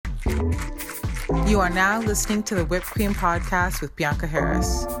You are now listening to the Whipped Cream Podcast with Bianca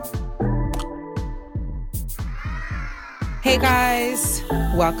Harris. Hey guys,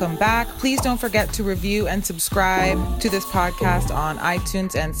 welcome back. Please don't forget to review and subscribe to this podcast on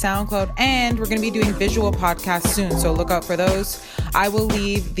iTunes and SoundCloud. And we're going to be doing visual podcasts soon, so look out for those. I will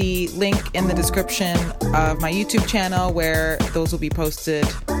leave the link in the description of my YouTube channel where those will be posted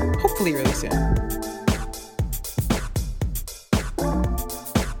hopefully really soon.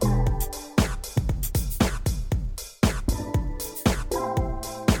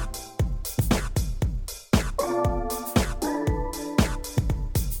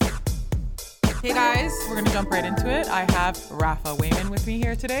 Hey guys, we're going to jump right into it. I have Rafa Wayman with me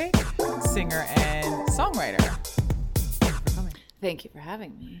here today, singer and songwriter. Thank you for coming. Thank you for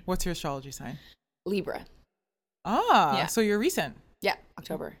having me. What's your astrology sign? Libra. Yeah. So you're recent. Yeah,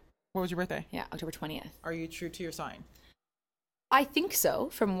 October. What was your birthday? Yeah, October 20th. Are you true to your sign? I think so.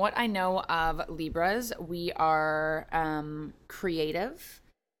 From what I know of Libras, we are creative,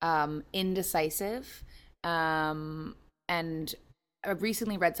 indecisive, and I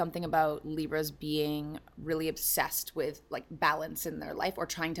recently read something about Libras being really obsessed with like balance in their life or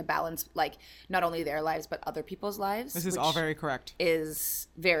trying to balance like not only their lives but other people's lives. This is all very correct. Is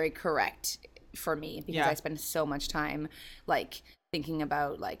very correct for me because I spend so much time like thinking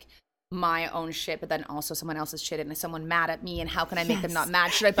about like my own shit, but then also someone else's shit, and is someone mad at me, and how can I make them not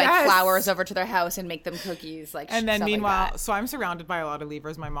mad? Should I buy flowers over to their house and make them cookies? Like, and then meanwhile, like so I'm surrounded by a lot of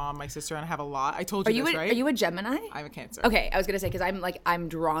Libras. My mom, my sister, and I have a lot. I told you this, right? Are you a Gemini? I'm a Cancer. Okay, I was gonna say because I'm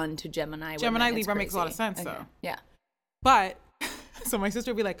drawn to Gemini. Gemini Libra makes a lot of sense though. Yeah, but so my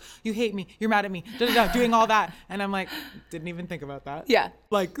sister would be like, "You hate me. You're mad at me." Doing all that, and I'm like, didn't even think about that. Yeah.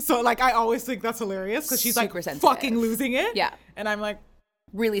 Like so, like I always think that's hilarious because she's super like sensitive. fucking losing it. Yeah. And I'm like.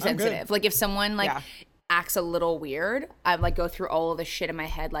 Really sensitive. Like if someone like acts a little weird, I like go through all of the shit in my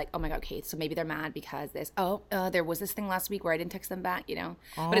head like, oh my god, okay, so maybe they're mad because this there was this thing last week where I didn't text them back, you know.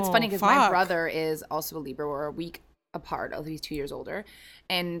 But it's funny because my brother is also a Libra. We're a week apart, although he's 2 years older,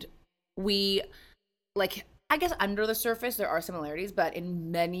 and we like I guess under the surface there are similarities, but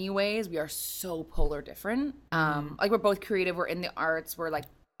in many ways we are so polar different. Like we're both creative, we're in the arts, we're like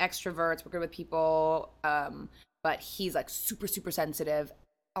extroverts, we're good with people, but he's like super sensitive,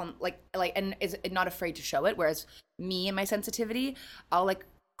 and is not afraid to show it, whereas me and my sensitivity, I'll like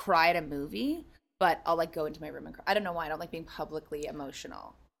cry at a movie, but I'll like go into my room and cry. I don't know why I don't like being publicly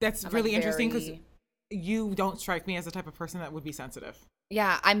emotional. That's really interesting because you don't strike me as the type of person that would be sensitive.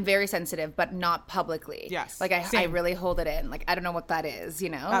 Yeah, I'm very sensitive, but not publicly. Yes. Like I really hold it in. Like I don't know what that is, you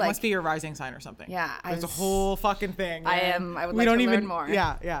know? That like, must be your rising sign or something. Yeah. There's a whole fucking thing. I would like to learn more.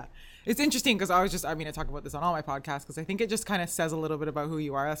 Yeah. It's interesting because I talk about this on all my podcasts because I think it just kind of says a little bit about who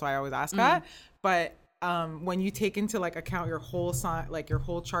you are. That's why I always ask that. But when you take into like account your whole sign, like your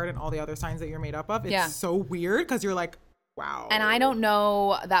whole chart and all the other signs that you're made up of, it's so weird because you're like, wow. And I don't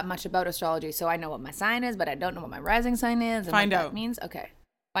know that much about astrology, so I know what my sign is, but I don't know what my rising sign is. And Find what out. That means. Okay.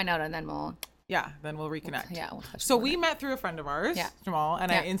 Find out and then we'll. Yeah, then we'll reconnect. We'll so we met through a friend of ours, Jamal,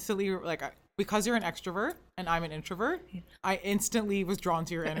 and I instantly like. Because you're an extrovert and I'm an introvert, I instantly was drawn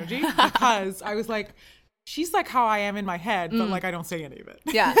to your energy because I was like, she's like how I am in my head, but like I don't say any of it.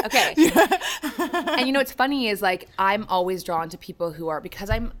 Yeah. Okay. And you know what's funny is like I'm always drawn to people who are, because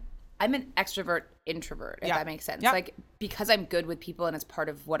I'm an extrovert introvert, if that makes sense. Like because I'm good with people and it's part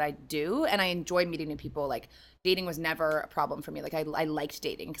of what I do, and I enjoy meeting new people. Like dating was never a problem for me. Like I liked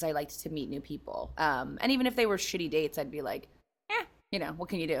dating because I liked to meet new people. And even if they were shitty dates, I'd be like, you know, what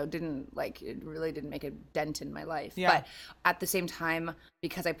can you do? It really didn't make a dent in my life. Yeah. But at the same time,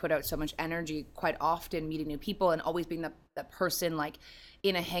 because I put out so much energy quite often meeting new people and always being the person like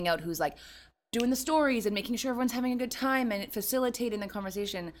in a hangout who's like doing the stories and making sure everyone's having a good time and facilitating the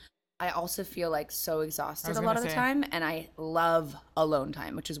conversation, I also feel like so exhausted a lot of the time. And I love alone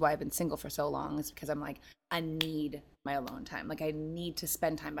time, which is why I've been single for so long, is because I'm like, I need my alone time. Like I need to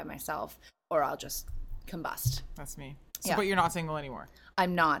spend time by myself or I'll just combust. That's me. So, but you're not single anymore.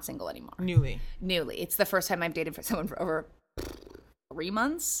 I'm not single anymore. Newly. It's the first time I've dated for someone for over 3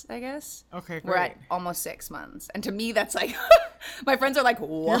 months, I guess. Okay, great. We're at almost 6 months. And to me, that's like, my friends are like,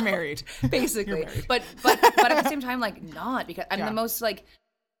 what? You're married. Basically. You're married. But at the same time, like not, because I'm the most like,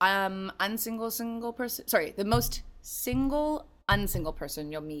 unsingle person. Sorry, the most single unsingle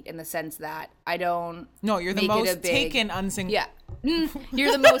person you'll meet, in the sense that I don't. No, you're the most taken unsingle. Yeah.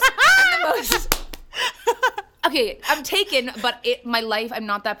 You're the most. I'm the most. Okay, I'm taken, but my life, I'm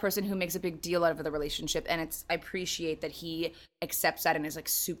not that person who makes a big deal out of the relationship, and I appreciate that he accepts that and is like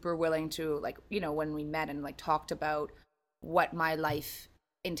super willing to, like, you know, when we met and like talked about what my life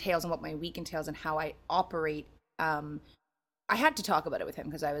entails and what my week entails and how I operate, I had to talk about it with him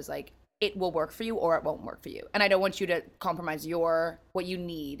because I was like, it will work for you or it won't work for you. And I don't want you to compromise what you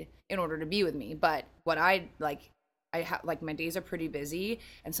need in order to be with me. But what I like my days are pretty busy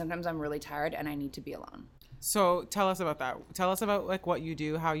and sometimes I'm really tired and I need to be alone. So tell us about that. Tell us about like what you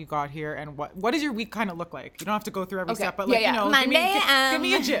do, how you got here, and what does your week kind of look like? You don't have to go through every step, but like, Monday, give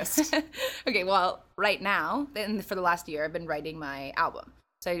me a gist. Okay, well, right now, and for the last year, I've been writing my album.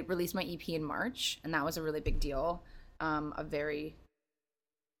 So I released my EP in March, and that was a really big deal. A very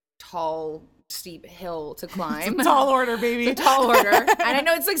tall, steep hill to climb. It's a tall order, baby. It's a tall order. And I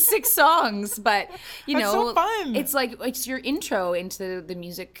know it's like 6 songs, but That's so fun. It's like, it's your intro into the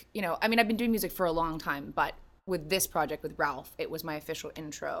music, I mean, I've been doing music for a long time, but with this project with Ralph, it was my official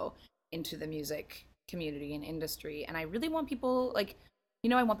intro into the music community and industry. And I really want people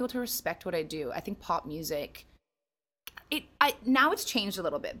I want people to respect what I do. I think pop music, now it's changed a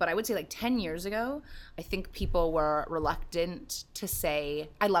little bit, but I would say like 10 years ago, I think people were reluctant to say,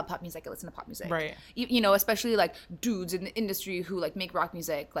 I love pop music, I listen to pop music. Right. Especially like dudes in the industry who like make rock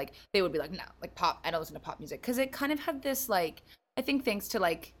music, like they would be like, no, like pop, I don't listen to pop music. Cause it kind of had this like, I think thanks to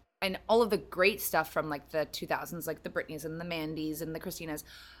like, and all of the great stuff from like the 2000s, like the Britneys and the Mandys and the Christinas,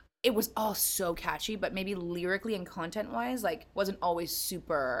 it was all so catchy, but maybe lyrically and content wise, like wasn't always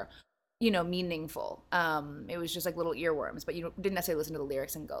super meaningful. It was just like little earworms, but you didn't necessarily listen to the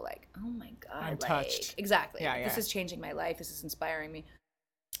lyrics and go like, oh my God, I'm touched. Exactly. Yeah. This is changing my life. This is inspiring me.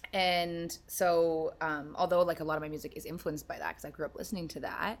 And so, although like a lot of my music is influenced by that, because I grew up listening to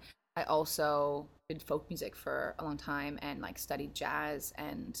that, I also did folk music for a long time and like studied jazz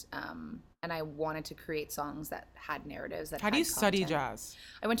and I wanted to create songs that had narratives that How do you study jazz?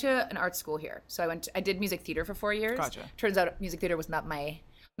 I went to an art school here. So I did music theater for 4 years. Gotcha. Turns out music theater was not my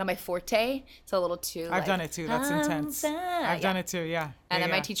forte. It's a little too I've done it too. That's intense. I've done it too, yeah. And then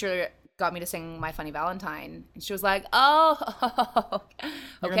my teacher got me to sing My Funny Valentine. And she was like, oh, okay.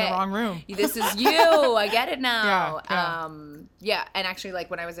 You're in the wrong room. This is you. I get it now. Yeah. And actually,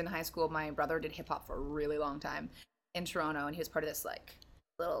 like when I was in high school, my brother did hip hop for a really long time in Toronto. And he was part of this like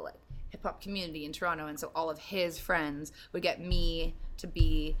little like hip hop community in Toronto. And so all of his friends would get me to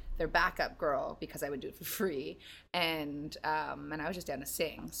be their backup girl because I would do it for free. And I was just down to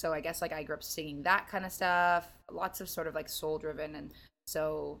sing. So I guess like I grew up singing that kind of stuff, lots of sort of like soul driven. And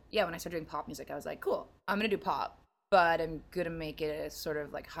so, yeah, when I started doing pop music, I was like, cool, I'm going to do pop, but I'm going to make it a sort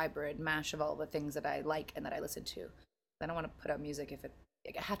of like hybrid mash of all the things that I like and that I listen to. I don't want to put out music if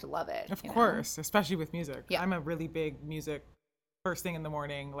I have to love it. Of course, especially with music. Yeah. I'm a really big music first thing in the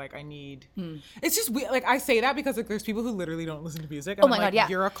morning. Like I need, it's just weird. Like I say that because like, there's people who literally don't listen to music. And oh my God, yeah.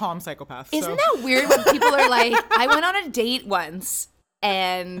 You're a calm psychopath. Isn't that weird when people are like, I went on a date once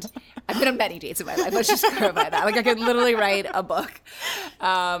and I've been on many dates in my life. Let's just clarify that. Like I could literally write a book.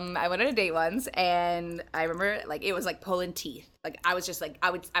 I went on a date once and I remember like, it was like pulling teeth. Like I was just like,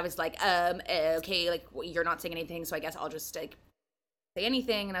 I was like, okay, like you're not saying anything. So I guess I'll just like say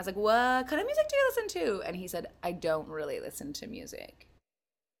anything. And I was like, what kind of music do you listen to? And he said, I don't really listen to music.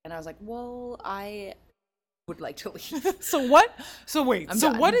 And I was like, well, I would like to leave. So what? So wait. I'm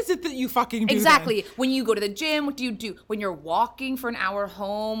done. What is it that you fucking do? Exactly. Then? When you go to the gym, what do you do? When you're walking for an hour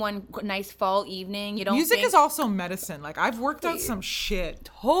home one nice fall evening, you don't Music is also medicine. Like I've worked out some shit.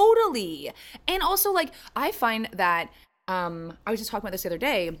 Totally. And also like I find that I was just talking about this the other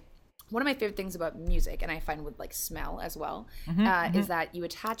day. One of my favorite things about music, and I find with like smell as well, is that you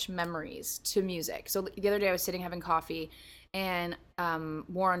attach memories to music. So the other day I was sitting having coffee and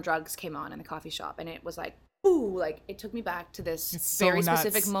War on Drugs came on in the coffee shop and it was like, ooh, like it took me back to this very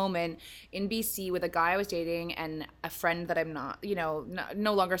specific moment in BC with a guy I was dating and a friend that I'm not,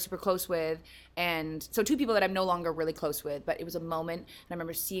 no longer super close with. And so 2 people that I'm no longer really close with, but it was a moment. And I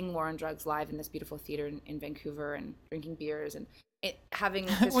remember seeing War on Drugs live in this beautiful theater in Vancouver and drinking beers and having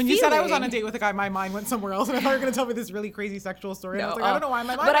this when you said I was on a date with a guy, my mind went somewhere else and I thought you were going to tell me this really crazy sexual story. No, and I was like, I don't know why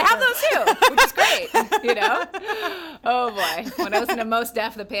my mind but I have those too, which is great, Oh boy. When I listen to Mos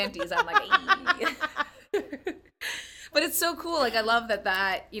Def, The Panties, I'm like, but it's so cool. Like I love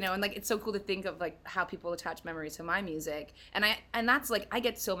that, and like it's so cool to think of like how people attach memories to my music. And that's like, I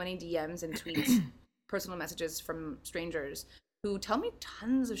get so many DMs and tweets, personal messages from strangers who tell me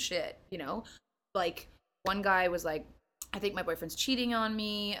tons of shit, like one guy was like, I think my boyfriend's cheating on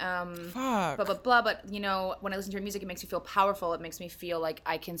me, Fuck. blah, blah, blah. But, when I listen to your music, it makes me feel powerful. It makes me feel like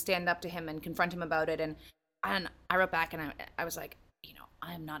I can stand up to him and confront him about it. And I wrote back and I was like,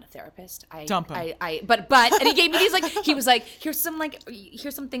 I am not a therapist. Dump him. But, and he gave me these, like, he was like, here's some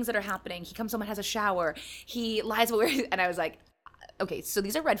things that are happening. He comes home and has a shower. He lies about where, and I was like, okay, so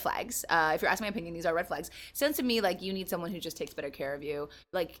these are red flags. If you're asking my opinion, these are red flags. Sounds to me like you need someone who just takes better care of you.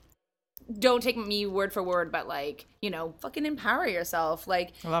 Like, don't take me word for word, but like, fucking empower yourself.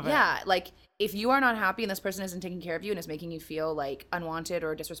 Like, I love it. Yeah, like if you are not happy and this person isn't taking care of you and is making you feel like unwanted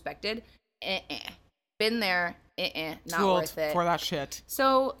or disrespected, been there, not worth it for that shit.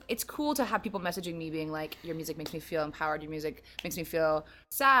 So it's cool to have people messaging me being like, your music makes me feel empowered, your music makes me feel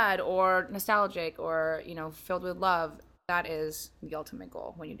sad or nostalgic or, filled with love. That is the ultimate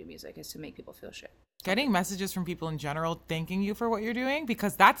goal when you do music, is to make people feel shit. Getting messages from people in general thanking you for what you're doing,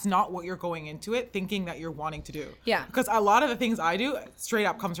 because that's not what you're going into it thinking that you're wanting to do. Yeah. Because a lot of the things I do straight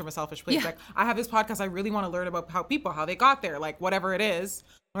up comes from a selfish place. Yeah. Like, I have this podcast, I really want to learn about how they got there, like whatever it is,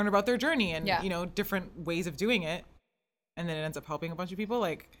 learn about their journey and, different ways of doing it. And then it ends up helping a bunch of people.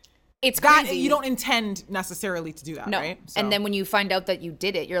 Like, it's that crazy. You don't intend necessarily to do that, right? So. And then when you find out that you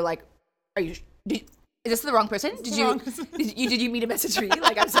did it, you're like, is this the wrong person? Did you mean to message me?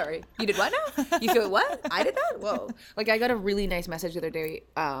 Like, I'm sorry. You did what now? You feel what? I did that? Whoa. Like, I got a really nice message the other day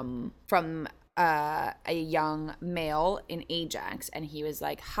from a young male in Ajax, and he was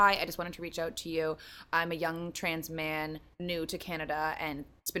like, hi, I just wanted to reach out to you. I'm a young trans man new to Canada, and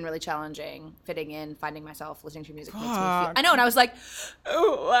it's been really challenging fitting in, finding myself, listening to your music makes me feel. I know, and I was like,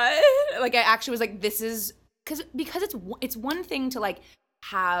 oh, what? Like, I actually was like, this is because it's one thing to like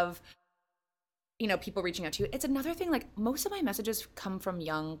have people reaching out to you. It's another thing, like, most of my messages come from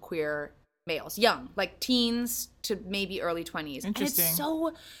young queer males, young, like teens to maybe early 20s. Interesting. And it's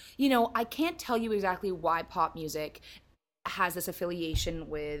so, I can't tell you exactly why pop music has this affiliation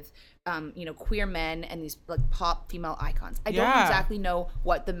with queer men and these like pop female icons. I don't exactly know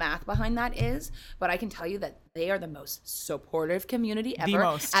what the math behind that is, but I can tell you that they are the most supportive community ever.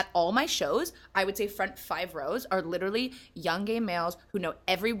 At all my shows, I would say front 5 rows are literally young gay males who know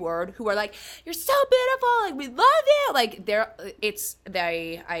every word, who are like, you're so beautiful, like, we love you.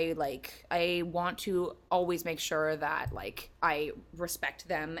 Like, I want to always make sure that like I respect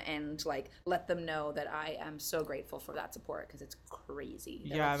them and like let them know that I am so grateful for that support, because it's crazy.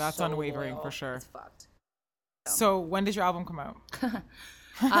 Yeah, that's so unwavering for sure. It's fucked. So when does your album come out?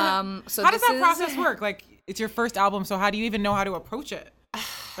 So how does that process work? Like, it's your first album, so how do you even know how to approach it?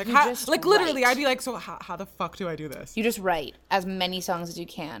 Like, literally, I'd be like, so how the fuck do I do this? You just write as many songs as you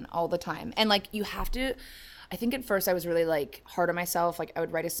can all the time, and like you have to. I think at first I was really like hard on myself. Like, I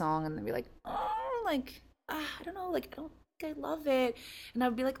would write a song and then be like, I don't know, like, I don't think I love it, and I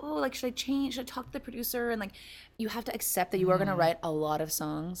would be like, oh, like, should I change? Should I talk to the producer? And like, you have to accept that you are gonna write a lot of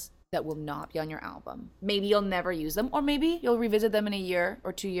songs that will not be on your album. Maybe you'll never use them, or maybe you'll revisit them in a year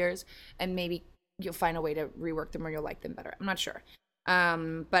or 2 years, and maybe you'll find a way to rework them or you'll like them better. I'm not sure.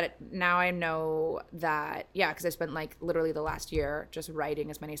 But now I know that, because I spent like literally the last year just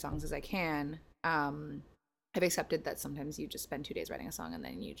writing as many songs as I can. I've accepted that sometimes you just spend 2 days writing a song and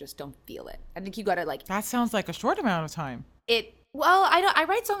then you just don't feel it. I think you gotta like. That sounds like a short amount of time. Well, I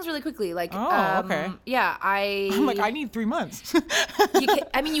write songs really quickly. Like, okay. Yeah, I'm like, I need 3 months.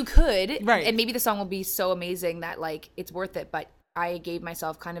 You could, right? And maybe the song will be so amazing that like it's worth it. But I gave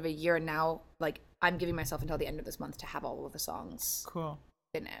myself kind of a year, and now like I'm giving myself until the end of this month to have all of the songs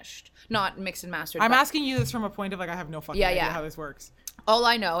finished, not mixed and mastered. I'm asking you this from a point of like, I have no fucking idea how this works. All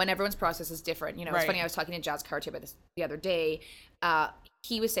I know, and everyone's process is different. It's funny. I was talking to Jazz Cartier about this the other day.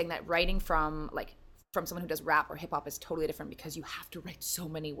 He was saying that writing from someone who does rap or hip hop is totally different, because you have to write so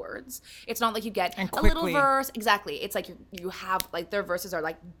many words. It's not like you get a little verse. Exactly. It's like you have like their verses are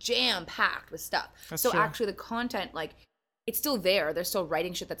like jam packed with stuff. That's true. Actually the content, like, it's still there. They're still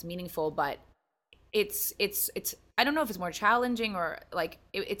writing shit that's meaningful, but it's I don't know if it's more challenging or like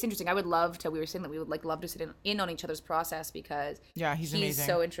it's interesting. I would love to. We were saying that we would like love to sit in on each other's process, because he's amazing.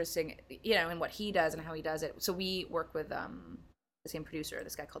 So interesting, in what he does and how he does it. So we work with the same producer,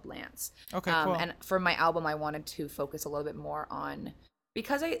 this guy called Lance. Okay, cool. And for my album, I wanted to focus a little bit more on,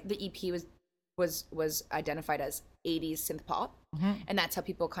 because the EP was identified as 80s synth pop, and that's how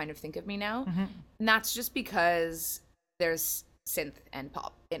people kind of think of me now. And that's just because there's synth and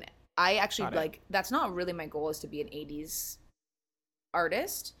pop in it. I actually that's not really my goal, is to be an 80s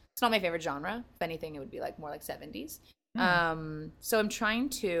artist. It's not my favorite genre. If anything, it would be like more like 70s. So I'm trying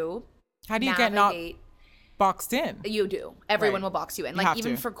to. How do you get not boxed in? You do. Everyone will box you in. Like,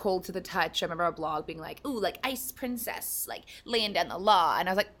 even for Cold to the Touch, I remember a blog being like, ooh, like Ice Princess, like laying down the law. And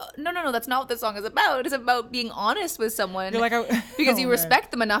I was like, oh, no, that's not what this song is about. It's about being honest with someone. You're like, because you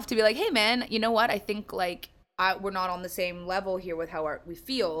respect them enough to be like, hey man, you know what? I think like we're not on the same level here with how we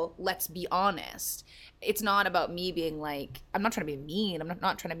feel. Let's be honest. It's not about me being like, I'm not trying to be mean. I'm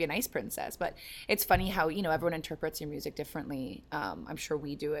not trying to be a nice princess, but it's funny how, everyone interprets your music differently. I'm sure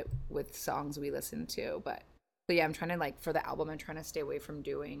we do it with songs we listen to, but yeah, I'm trying to like, for the album, I'm trying to stay away from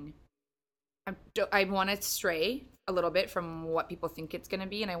doing I want to stray a little bit from what people think it's going to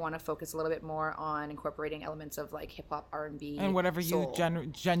be, and I want to focus a little bit more on incorporating elements of like hip hop, R&B, and whatever soul. you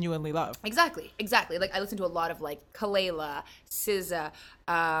genuinely love. Exactly. Like I listen to a lot of like Kalela, SZA,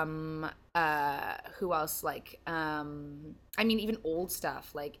 who else? Like I mean, even old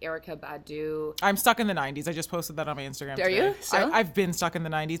stuff like Erykah Badu. I'm stuck in the 90s. I just posted that on my Instagram. Are you? So? I've been stuck in the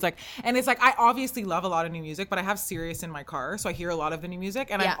 90s. Like, and it's like I obviously love a lot of new music, but I have Sirius in my car, so I hear a lot of the new music,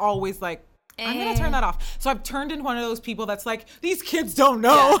 and I'm always like, I'm gonna turn that off. So I've turned into one of those people that's like, these kids don't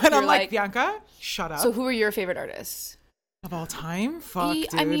know, and I'm like, Bianca, shut up. So who are your favorite artists of all time? Fuck,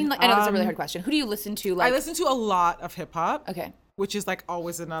 dude. I mean, like, I know it's a really hard question. Who do you listen to? Like, I listen to a lot of hip hop. Okay. Which is like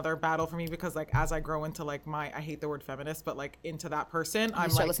always another battle for me, because like as I grow into like I hate the word feminist, but like into that person, I'm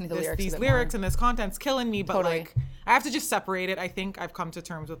like, listening to the these lyrics and this content's killing me, but Totally. like I have to just separate it. I think I've come to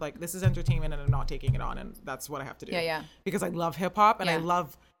terms with like, this is entertainment and I'm not taking it on, and that's what I have to do. Yeah. Because I love hip hop, and I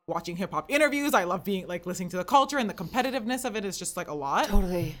love watching hip hop interviews. I love being like listening to the culture, and the competitiveness of it is just like a lot.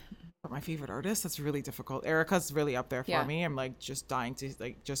 Totally. But my favorite artist, that's really difficult. Erykah's really up there for me. I'm like just dying to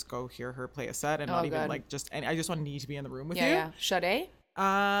like just go hear her play a set, and not even like and I just want to be in the room with you. Yeah. Sade?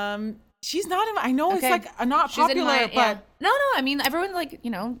 She's not in, I know it's like not popular, but no, I mean, everyone like,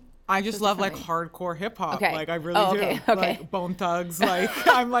 you know, I just love like hardcore hip hop. Okay. Like I really do. Okay. Like Bone Thugs. Like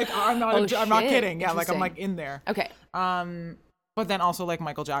I'm not kidding. Yeah, like I'm like in there. Okay. But then also like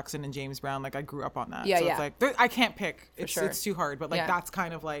Michael Jackson and James Brown. Like I grew up on that. Yeah, so it's like I can't pick. It's too hard. But like that's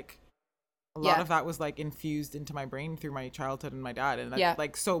kind of like a lot of that was like infused into my brain through my childhood and my dad. And that,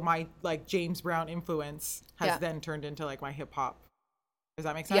 like so my like James Brown influence has then turned into like my hip hop. Does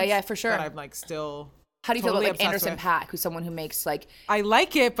that make sense? Yeah, for sure. That I'm like still. How do you feel about like Anderson .Paak, who's someone who makes like? I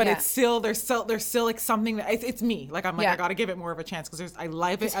like it, but it's still there's still like something that it's me. Like I'm like I gotta give it more of a chance, because I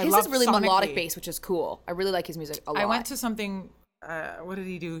love it. His is really melodic bass, which is cool. I really like his music a lot. I went to something. What did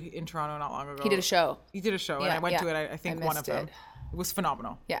he do in Toronto not long ago? He did a show. And I went to it. I think one of them. It was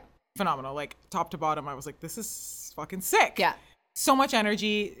phenomenal. Yeah, phenomenal. Like top to bottom, I was like, this is fucking sick. Yeah. So much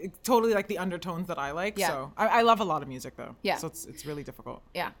energy, totally like the undertones that I like. So I love a lot of music though. Yeah. So it's really difficult.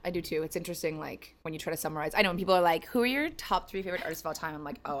 Yeah, I do too. It's interesting, like when you try to summarize. I know when people are like, "Who are your top 3 favorite artists of all time?" I'm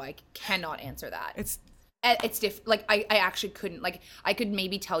like, "Oh, I cannot answer that." It's like I actually couldn't. Like I could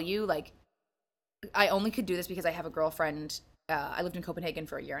maybe tell you, like I only could do this because I have a girlfriend. I lived in Copenhagen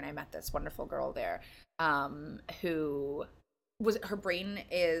for a year, and I met this wonderful girl there, who. Her brain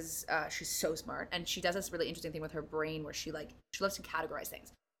is she's so smart, and she does this really interesting thing with her brain where she loves to categorize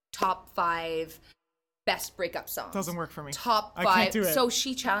things. Top 5 best breakup songs. Doesn't work for me. Top 5. I can't do it. So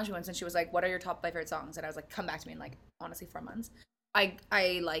she challenged me once, and she was like, "What are your top 5 favorite songs?" And I was like, "Come back to me in like honestly 4 months."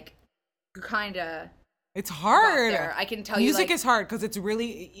 I like kind of. It's hard. I can tell you. Music is hard because it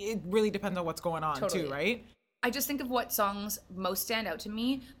really depends on what's going on too, right? I just think of what songs most stand out to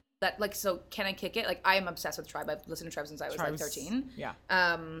me. That like, so Can I Kick It? Like I am obsessed with Tribe. I've listened to Tribe since I was like 13. Yeah.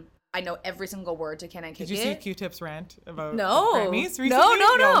 I know every single word to Can I Kick It. Did you see Q-Tip's rant about Grammys recently?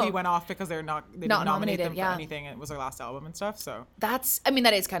 No. He went off because they're not nominate them for anything. It was their last album and stuff. So that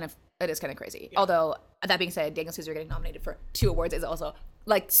is kind of crazy. Yeah. Although that being said, Daniel Caesar getting nominated for 2 awards is also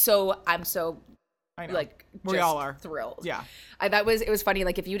like I'm so. I know. Like we all are thrilled. Yeah. It was funny.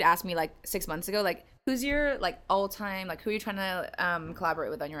 Like if you'd asked me like 6 months ago, like who's your like all time, like who are you trying to collaborate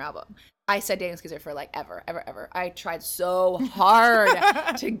with on your album? I said Daniel Caesar for like ever. I tried so hard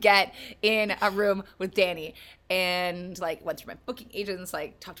to get in a room with Danny, and like went through my booking agents,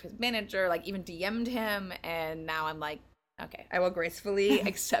 like talked to his manager, like even DM'd him, and now I'm like, okay, I will gracefully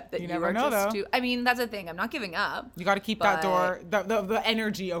accept that you never know, just too. I mean, that's the thing. I'm not giving up. You got to keep that door, the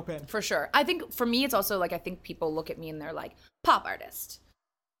energy open. For sure. I think for me, it's also like I think people look at me and they're like, pop artist.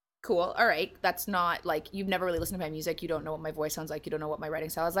 Cool. All right. That's not like you've never really listened to my music. You don't know what my voice sounds like. You don't know what my writing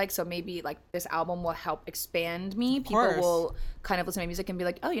style is like. So maybe like this album will help expand me. People will kind of listen to my music and be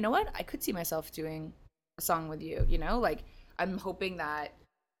like, oh, you know what? I could see myself doing a song with you. You know, like I'm hoping that.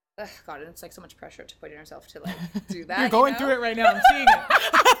 God, it's like so much pressure to put in yourself to like do that. You're going through it right now. I'm seeing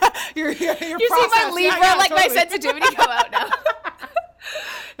it. you're you see my Libra, totally. My sensitivity come out now.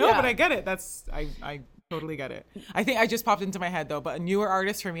 No, but I get it. I totally get it. I think I just popped into my head though, but a newer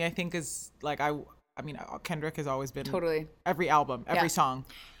artist for me, I think is like I mean Kendrick has always been every album, every song,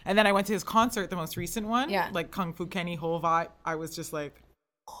 and then I went to his concert, the most recent one, like Kung Fu Kenny, whole vibe. I was just like.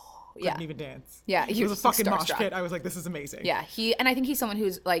 Couldn't even dance. Yeah, he was a fucking mosh pit. I was like, this is amazing. Yeah, and I think he's someone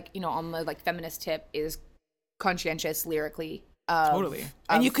who's like, you know, on the like feminist tip is conscientious lyrically. Totally.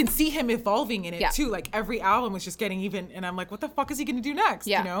 And you can see him evolving in it too. Like every album was just getting even, and I'm like, what the fuck is he going to do next?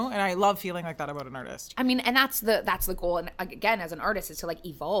 You know? And I love feeling like that about an artist. I mean, and that's the goal. And again, as an artist, is to like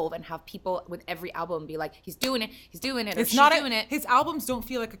evolve and have people with every album be like, he's doing it, or she's doing it. His albums don't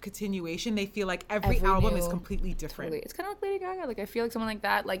feel like a continuation. They feel like every album is completely different. Totally. It's kind of like Lady Gaga. Like I feel like someone like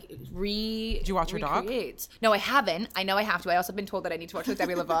that, like Did you watch her doc? No, I haven't. I know I have to. I also have been told that I need to watch with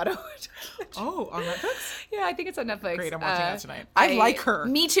Demi Lovato. Oh, on Netflix? Yeah, I think it's on Netflix. Great, I'm watching that tonight. I like her.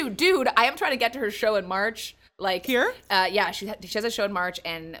 Me too, dude. I am trying to get to her show in March. Like here? Yeah, she has a show in March,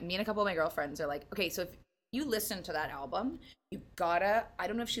 and me and a couple of my girlfriends are like, okay, so if you listen to that album, you gotta. I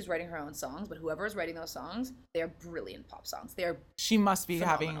don't know if she's writing her own songs, but whoever is writing those songs, they are brilliant pop songs. They are. She must be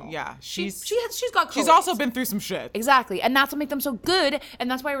phenomenal. having. Yeah, she's got. She's also been through some shit. Exactly, and that's what makes them so good, and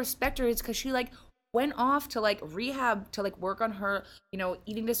that's why I respect her. Is because she like went off to like rehab to like work on her, you know,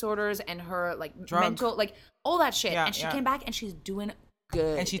 eating disorders and her like mental, like all that shit, and she came back and she's doing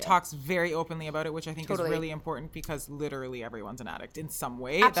good. And she talks very openly about it, which I think is really important because literally everyone's an addict in some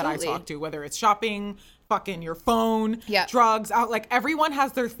way that I talk to, whether it's shopping, fucking your phone, drugs, out. Like everyone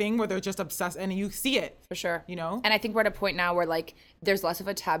has their thing where they're just obsessed, and you see it for sure, you know. And I think we're at a point now where like there's less of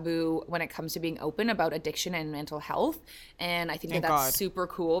a taboo when it comes to being open about addiction and mental health, and I think that's super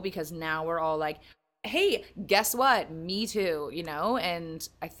cool because now we're all like, hey, guess what? Me too, you know. And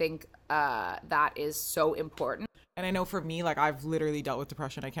I think that is so important. And I know for me, like, I've literally dealt with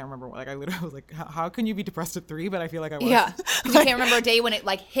depression. I can't remember. Like, I literally was like, how can you be depressed at 3? But I feel like I was. Yeah. Because you can't remember a day when it,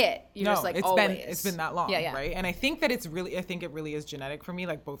 like, hit. You're just like, it's been that long, right? And I think that it really is genetic for me.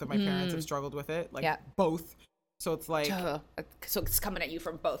 Like, both of my parents have struggled with it. Like, both. So it's like. So it's coming at you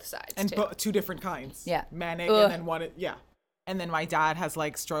from both sides. And two different kinds. Yeah. Manic and then one. Yeah. And then my dad has,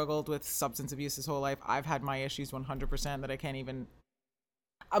 like, struggled with substance abuse his whole life. I've had my issues 100% that I can't even.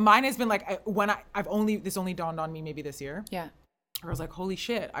 Mine has been like this only dawned on me maybe this year. Yeah. I was like, holy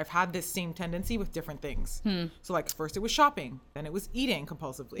shit, I've had this same tendency with different things. So like first it was shopping, then it was eating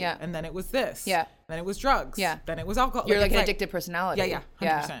compulsively, and then it was this, then it was drugs, then it was alcohol. You're like an addictive personality. Yeah,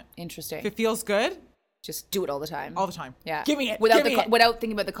 100%. Interesting. If it feels good, just do it all the time. All the time. Yeah. Give me it. Without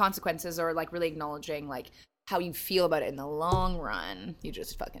thinking about the consequences or like really acknowledging like how you feel about it in the long run. You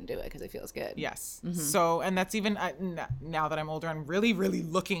just fucking do it because it feels good. Yes. So, and that's even now that I'm older, I'm really, really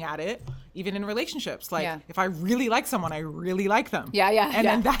looking at it, even in relationships. Like, if I really like someone, I really like them. Yeah. And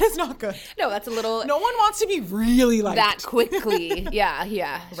then that is not good. No, that's a little. No one wants to be really liked that quickly.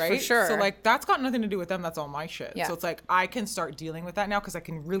 Yeah. Right? For sure. So, like, that's got nothing to do with them. That's all my shit. Yeah. So it's like, I can start dealing with that now because I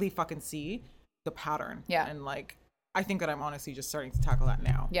can really fucking see the pattern. Yeah. And, like, I think that I'm honestly just starting to tackle that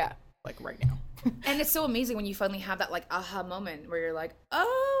now. Yeah. Like right now. And it's so amazing when you finally have that like aha moment where you're like,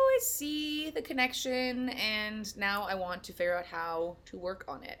 oh, I see the connection and now I want to figure out how to work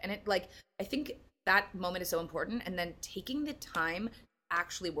on it. And it like, I think that moment is so important. And then taking the time to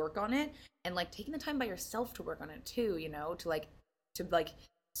actually work on it and like taking the time by yourself to work on it too, you know, to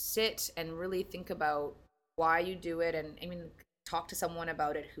sit and really think about why you do it. And I mean, talk to someone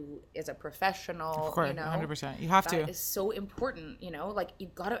about it who is a professional. Of course, you know, 100%. You have to. That is so important, you know, like you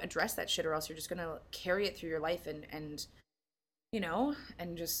got to address that shit or else you're just going to carry it through your life and, you know,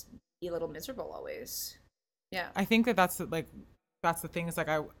 and just be a little miserable always. Yeah. I think that's the thing is like,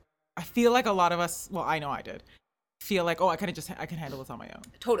 I feel like a lot of us, well, I know I did feel like, oh, I can handle this on my own.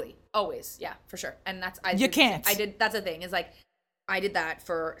 Totally. Always. Yeah, for sure. And that's, that's the thing is like, I did that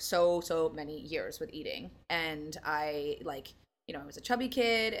for so many years with eating. And I like, you know, I was a chubby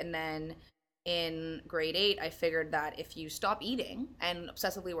kid, and then in grade 8, I figured that if you stop eating and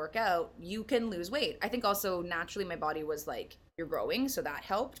obsessively work out, you can lose weight. I think also naturally my body was like, you're growing, so that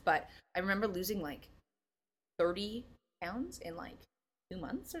helped. But I remember losing like 30 pounds in like 2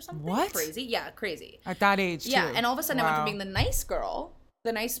 months or something. What? Crazy. Yeah, crazy. At that age, yeah, too. And all of a sudden I went from being the nice girl,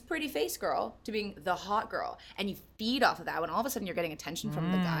 the nice pretty face girl, to being the hot girl. And you feed off of that. When all of a sudden you're getting attention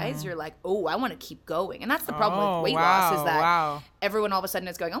from the guys, you're like, oh, I want to keep going. And that's the problem with weight loss is that everyone all of a sudden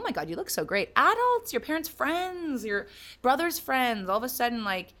is going, oh my God, you look so great. Adults, your parents' friends, your brother's friends, all of a sudden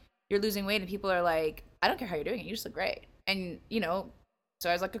like you're losing weight and people are like, I don't care how you're doing it, you just look great. And you know, so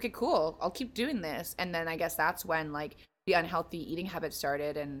I was like, okay, cool, I'll keep doing this. And then I guess that's when like the unhealthy eating habit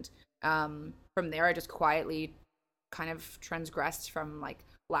started. And from there I just quietly kind of transgressed from like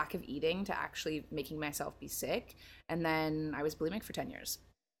lack of eating to actually making myself be sick. And then I was bulimic for 10 years.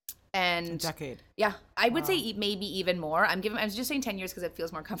 And a decade. Yeah, I would say maybe even more. I was just saying 10 years because it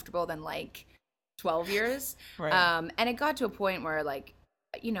feels more comfortable than like 12 years. Right. And it got to a point where like,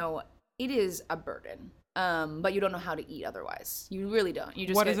 you know, it is a burden. But you don't know how to eat otherwise. You really don't. You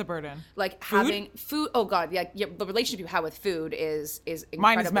just What is a burden? Like having food. Oh God, yeah. The relationship you have with food is incredibly,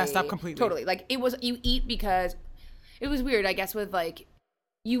 mine is messed up completely. Totally. Like you eat because it was weird, I guess, with like,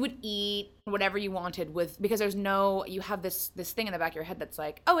 you would eat whatever you wanted because there's no, you have this thing in the back of your head that's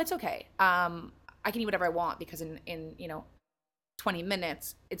like, oh, it's okay. I can eat whatever I want because in 20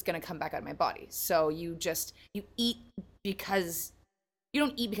 minutes, it's going to come back out of my body. So you eat because you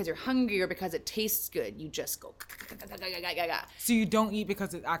don't eat because you're hungry or because it tastes good. You just go. So you don't eat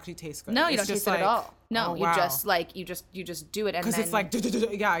because it actually tastes good. No, you don't taste it at all. No, you just do it. Because it's like,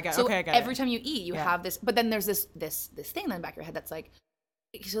 yeah, I get it. So okay, I get it. Every time you eat, you have this, but then there's this thing in the back of your head that's like,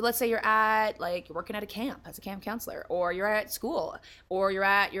 so let's say you're working at a camp as a camp counselor, or you're at school, or you're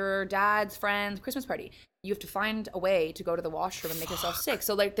at your dad's friend's Christmas party. You have to find a way to go to the washroom and make yourself sick.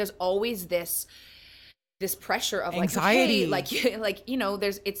 So like, there's always this pressure of like anxiety,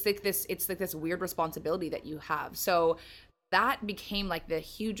 it's like this weird responsibility that you have. So that became like the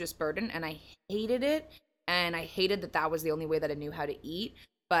hugest burden, and I hated it. And I hated that was the only way that I knew how to eat.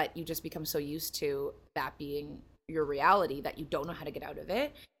 But you just become so used to that being your reality that you don't know how to get out of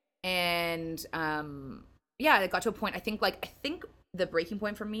it. And it got to a point, I think the breaking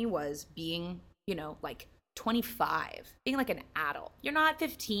point for me was being, like 25, being like an adult. You're not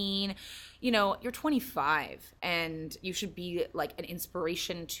 15, you're 25, and you should be like an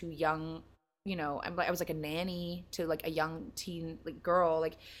inspiration to young, I was like a nanny to like a young teen like girl,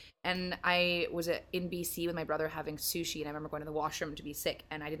 like. And I was in BC with my brother having sushi, and I remember going to the washroom to be sick,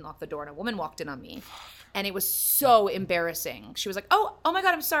 and I didn't lock the door, and a woman walked in on me, and it was so embarrassing. She was like, oh my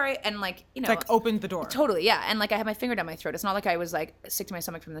God, I'm sorry. And like, it's like opened the door. Totally. Yeah. And like, I had my finger down my throat. It's not like I was like sick to my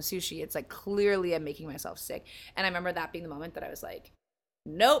stomach from the sushi. It's like, clearly I'm making myself sick. And I remember that being the moment that I was like,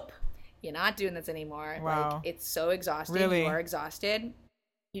 nope, you're not doing this anymore. Wow. Like, it's so exhausting. Really? You are exhausted.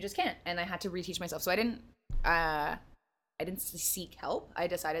 You just can't. And I had to reteach myself. So I didn't seek help. I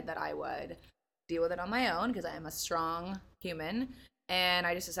decided that I would deal with it on my own because I am a strong human. And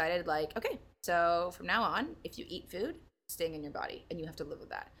I just decided like, okay, so from now on, if you eat food, it's staying in your body, and you have to live with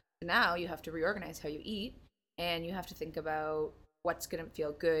that. So now you have to reorganize how you eat, and you have to think about what's going to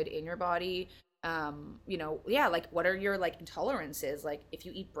feel good in your body. Like what are your like intolerances? Like if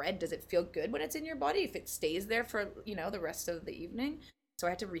you eat bread, does it feel good when it's in your body? If it stays there for, the rest of the evening? So I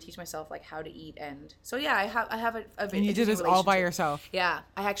had to reteach myself like how to eat. And so, yeah, I have a and you did this all by yourself? Yeah.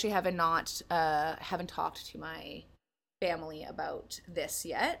 I actually haven't talked to my family about this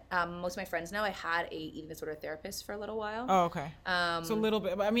yet. Most of my friends know I had a eating disorder therapist for a little while. Oh, okay. So a little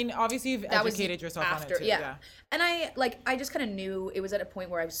bit, but I mean, obviously you've educated yourself on it too. Yeah. And I just kind of knew it was at a point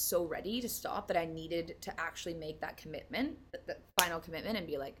where I was so ready to stop that I needed to actually make that commitment, the final commitment, and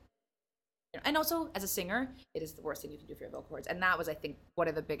be like, and also as a singer, it is the worst thing you can do for your vocal cords. And that was, I think, one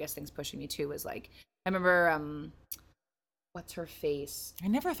of the biggest things pushing me too, was like, I remember, what's her face? I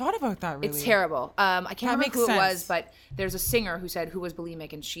never thought about that, really. It's terrible. I can't remember who it was, but there's a singer who was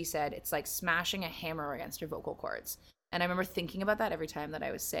bulimic, and she said it's like smashing a hammer against your vocal cords. And I remember thinking about that every time that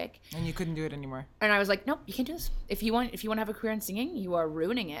I was sick. And you couldn't do it anymore. And I was like, nope, you can't do this. If you want to have a career in singing, you are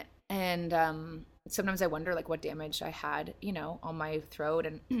ruining it. And sometimes I wonder like what damage I had, on my throat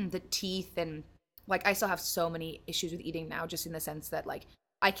and the teeth, and like I still have so many issues with eating now, just in the sense that like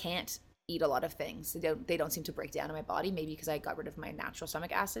I can't eat a lot of things. They don't seem to break down in my body, maybe because I got rid of my natural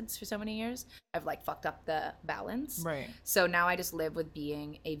stomach acids for so many years. I've like fucked up the balance. Right. So now I just live with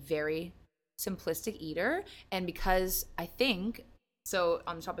being a very simplistic eater. And because I think, so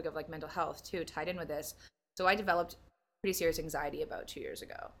on the topic of like mental health too, tied in with this, so I developed pretty serious anxiety about 2 years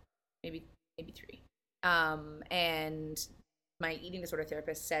ago, maybe 3. And my eating disorder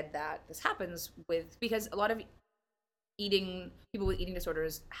therapist said that this happens because a lot of people with eating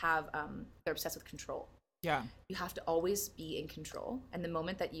disorders have, they're obsessed with control. Yeah. You have to always be in control. And the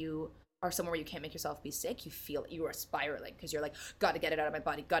moment that you are somewhere where you can't make yourself be sick, you feel you are spiraling because you're like, got to get it out of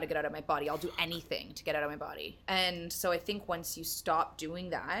my body. I'll do anything to get it out of my body. And so I think once you stop doing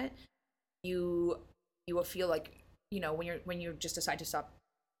that, you will feel like, when you just decide to stop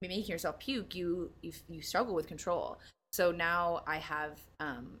making yourself puke, you struggle with control. So now I have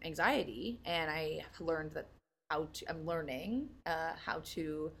anxiety, and I have learned that I'm learning how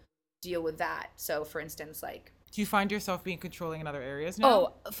to deal with that. So for instance, like, do you find yourself being controlling in other areas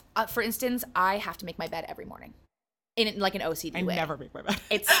now? For instance, I have to make my bed every morning in like an OCD way. I never make my bed.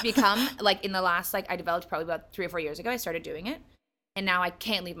 It's become like in the last, like I developed probably about 3 or 4 years ago, I started doing it. And now I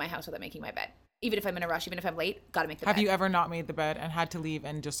can't leave my house without making my bed. Even if I'm in a rush, even if I'm late, gotta make the bed. Have you ever not made the bed and had to leave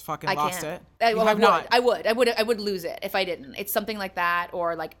and just fucking lost it? I would lose it if I didn't. It's something like that,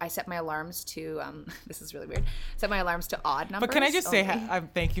 or like I set my alarms to this is really weird. Set my alarms to odd numbers. But can I just say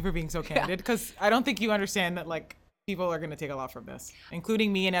thank you for being so candid, because I don't think you understand that like people are going to take a lot from this,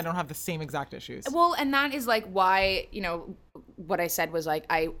 including me, and I don't have the same exact issues. Well, and that is like why, what I said was like,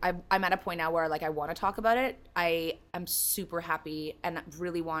 I'm at a point now where like I want to talk about it. I am super happy and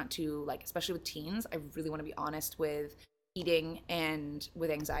really want to, like, especially with teens, I really want to be honest with eating and with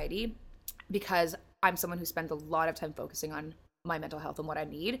anxiety, because I'm someone who spends a lot of time focusing on my mental health and what I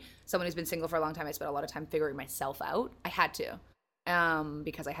need. Someone who's been single for a long time, I spent a lot of time figuring myself out. I had to.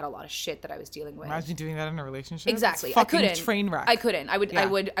 Because I had a lot of shit that I was dealing with. Imagine doing that in a relationship. Exactly. I couldn't. Train wreck. I couldn't. I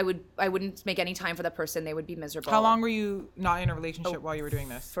wouldn't make any time for the person. They would be miserable. How long were you not in a relationship while you were doing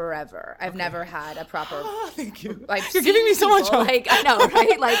this? Forever. I've never had a proper. Thank you. You're giving me so much hope. Like, I know,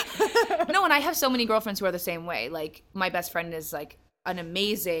 right? Like, no, and I have so many girlfriends who are the same way. Like, my best friend is like an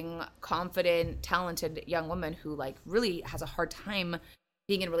amazing, confident, talented young woman who like really has a hard time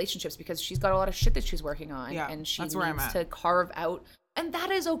being in relationships because she's got a lot of shit that she's working on, and she needs to carve out. And that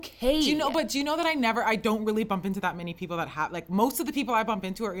is okay. Do you know that I don't really bump into that many people that have, like, most of the people I bump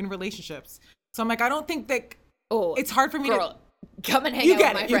into are in relationships. So I'm like, I don't think that, it's hard for me to. Come and hang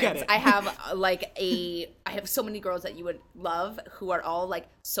out with my friends. I have I have so many girls that you would love who are all like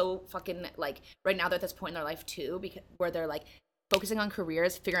so fucking like, right now they're at this point in their life too, because where they're like focusing on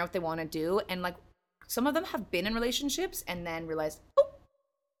careers, figuring out what they want to do. And like some of them have been in relationships and then realized,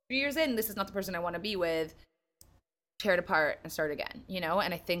 3 years in, this is not the person I want to be with. Tear it apart and start again, you know?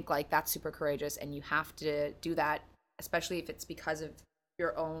 And I think like that's super courageous, and you have to do that, especially if it's because of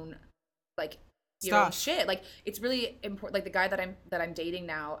your own like your own shit. Like it's really important. Like the guy that I'm dating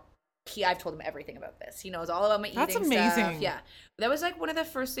now, I've told him everything about this. He knows all about my eating stuff. That's amazing. Yeah. That was like one of the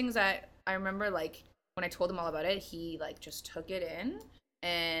first things that I remember, like when I told him all about it, he like just took it in,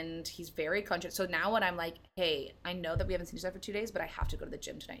 and he's very conscious. So now when I'm like, hey, I know that we haven't seen each other for 2 days, but I have to go to the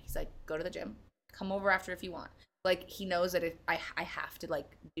gym tonight. He's like, go to the gym, come over after if you want. Like he knows that I have to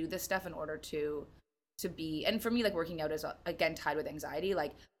like do this stuff in order to be, and for me like working out is again tied with anxiety.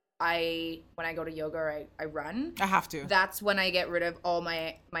 Like when I go to yoga or I run, I have to. That's when I get rid of all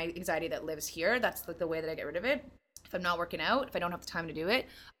my anxiety that lives here. That's like the way that I get rid of it. If I'm not working out, if I don't have the time to do it,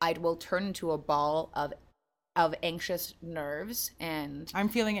 I will turn into a ball of anxious nerves. And I'm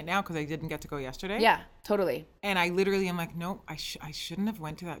feeling it now because I didn't get to go yesterday. Yeah, totally. And I literally am like, no, I shouldn't have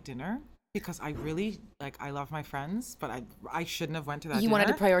went to that dinner. Because I really, like, I love my friends, but I shouldn't have went to that dinner. You wanted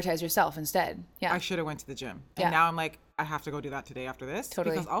to prioritize yourself instead. Yeah. I should have went to the gym. And now I'm like, I have to go do that today after this.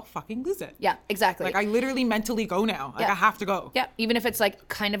 Totally. Because I'll fucking lose it. Yeah, exactly. Like, I literally mentally go now. Like, I have to go. Yeah, even if it's, like,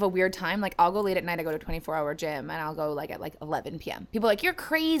 kind of a weird time. Like, I'll go late at night. I go to a 24-hour gym, and I'll go, like, at, like, 11 p.m. People are like, you're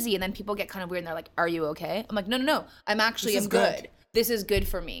crazy. And then people get kind of weird, and they're like, are you okay? I'm like, no. I'm good. This is good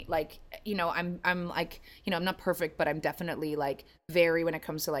for me. Like, you know, I'm like, you know, I'm not perfect, but I'm definitely, like, very, when it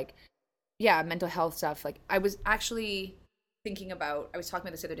comes to, like, mental health stuff. Like I was actually thinking about, I was talking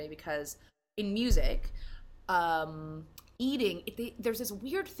about this the other day because in music, eating, there's this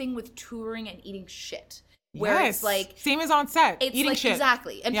weird thing with touring and eating shit. Where it's like same as on set, it's eating like, shit.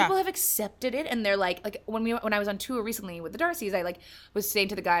 Exactly. And people have accepted it, and they're like when I was on tour recently with the Darcys, I like was saying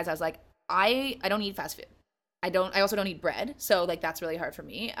to the guys, I was like, I don't eat fast food. I also don't eat bread. So like that's really hard for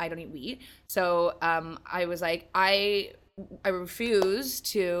me. I don't eat wheat. So I was like, I refuse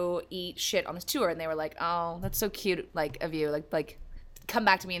to eat shit on this tour. And they were like, oh, that's so cute, like, of you, like come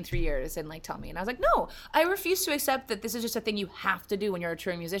back to me in 3 years and like tell me. And I was like, no, I refuse to accept that this is just a thing you have to do when you're a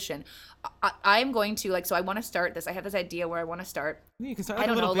touring musician. I'm going to, like, so I want to start this. I have this idea where I want to start. You can start like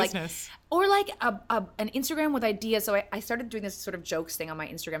a little business. Like, or like an Instagram with ideas. So I started doing this sort of jokes thing on my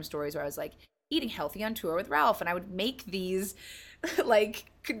Instagram stories where I was like, eating healthy on tour with Ralph, and I would make these like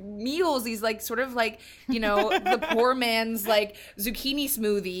meals, these like sort of like, you know, the poor man's like zucchini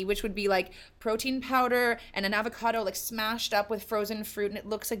smoothie, which would be like protein powder and an avocado like smashed up with frozen fruit, and it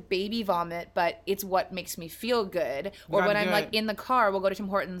looks like baby vomit, but it's what makes me feel good. Or when I'm like in the car, we'll go to Tim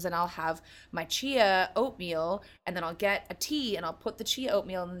Hortons and I'll have my chia oatmeal, and then I'll get a tea and I'll put the chia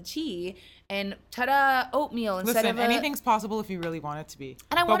oatmeal in the tea, and ta-da, oatmeal instead of anything's possible if you really want it to be.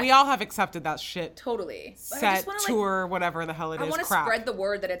 But we all have accepted that shit. Totally. Set, tour, whatever the hell it is, I want to spread the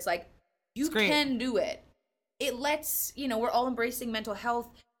word that it's like, you can do it. It lets, you know, we're all embracing mental health,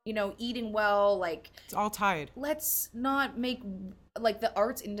 you know, eating well, like. It's all tied. Let's not make, like, the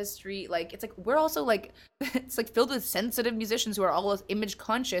arts industry, like, it's like, we're also, like, it's, like, filled with sensitive musicians who are all image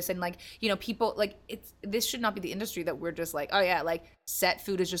conscious, and, like, you know, people, like, this should not be the industry that we're just like, oh, yeah, like, set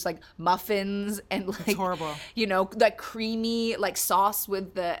food is just, like, muffins and, like. It's horrible. You know, like, creamy, like, sauce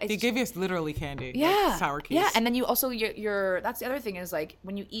with the. They give you literally candy. Yeah. Like sour keys. Yeah, and then you also, that's the other thing is, like,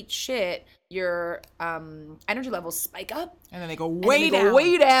 when you eat shit, your energy levels spike up. And then they go way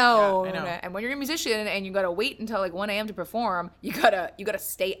down. Yeah, I know. And when you're a musician and you gotta wait until like 1 a.m. to perform, you gotta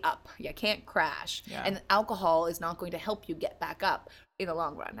stay up. You can't crash. Yeah. And alcohol is not going to help you get back up in the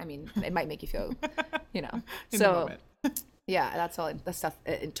long run. I mean, it might make you feel, you know. Yeah, that's all. That stuff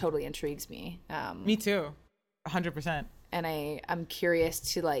it totally intrigues me. Me too, 100%. And I'm curious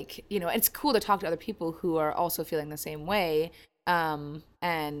to like, you know, it's cool to talk to other people who are also feeling the same way.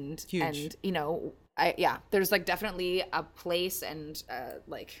 And you know, there's like definitely a place and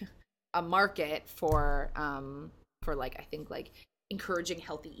like a market for like, I think like encouraging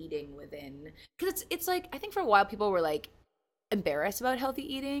healthy eating within, because it's like, I think for a while people were like embarrassed about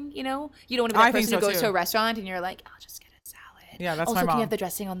healthy eating, you know, you don't want to be that person who goes to a restaurant and you're like, I'll just get a salad. Yeah, that's also, my mom. Can you have the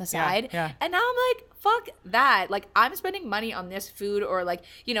dressing on the side? Yeah. And now I'm like, fuck that. Like, I'm spending money on this food, or like,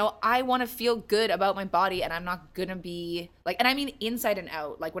 you know, I want to feel good about my body, and I'm not gonna be like, and I mean inside and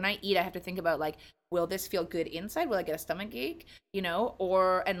out. Like when I eat, I have to think about like, will this feel good inside? Will I get a stomach ache? You know,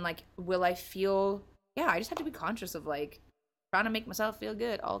 and like, will I feel? Yeah, I just have to be conscious of like trying to make myself feel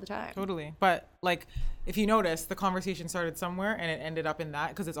good all the time. Totally. But like, if you notice, the conversation started somewhere and it ended up in that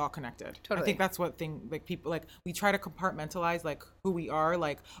because it's all connected. Totally. I think that's what like people, like we try to compartmentalize like who we are,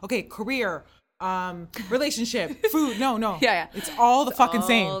 like, okay, career, relationship, food. No. Yeah. It's all the fucking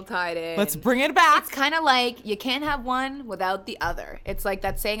same. All tied in. Let's bring it back. It's kind of like you can't have one without the other. It's like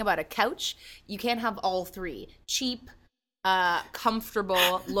that saying about a couch. You can't have all three. Cheap,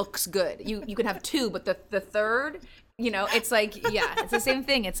 comfortable, looks good. You can have two, but the third, you know, it's like, yeah, it's the same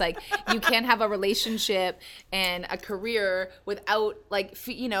thing. It's like you can't have a relationship and a career without like,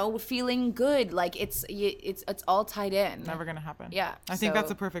 you know, feeling good. Like it's all tied in. Never gonna happen. Yeah. I think that's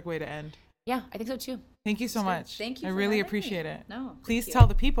a perfect way to end. Yeah, I think so too. Thank you so much. Thank you. I really appreciate it. No. Please tell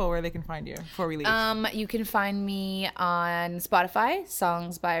the people where they can find you before we leave. You can find me on Spotify,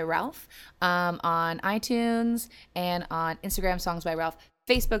 Songs by Ralph, on iTunes, and on Instagram, Songs by Ralph.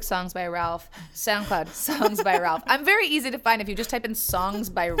 Facebook, Songs by Ralph. SoundCloud, Songs by Ralph. I'm very easy to find. If you just type in Songs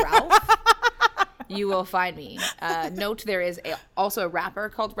by Ralph, you will find me. Note there is also a rapper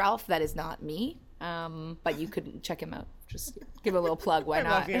called Ralph. That is not me, but you could check him out. Just give a little plug. Why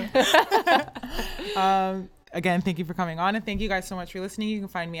not? Love you. Again, thank you for coming on, and thank you guys so much for listening. You can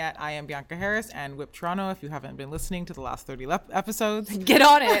find me at I Am Bianca Harris and Whip Toronto if you haven't been listening to the last 30 episodes. Get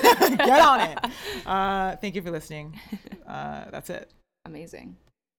on it. Get on it. Thank you for listening. That's it. Amazing.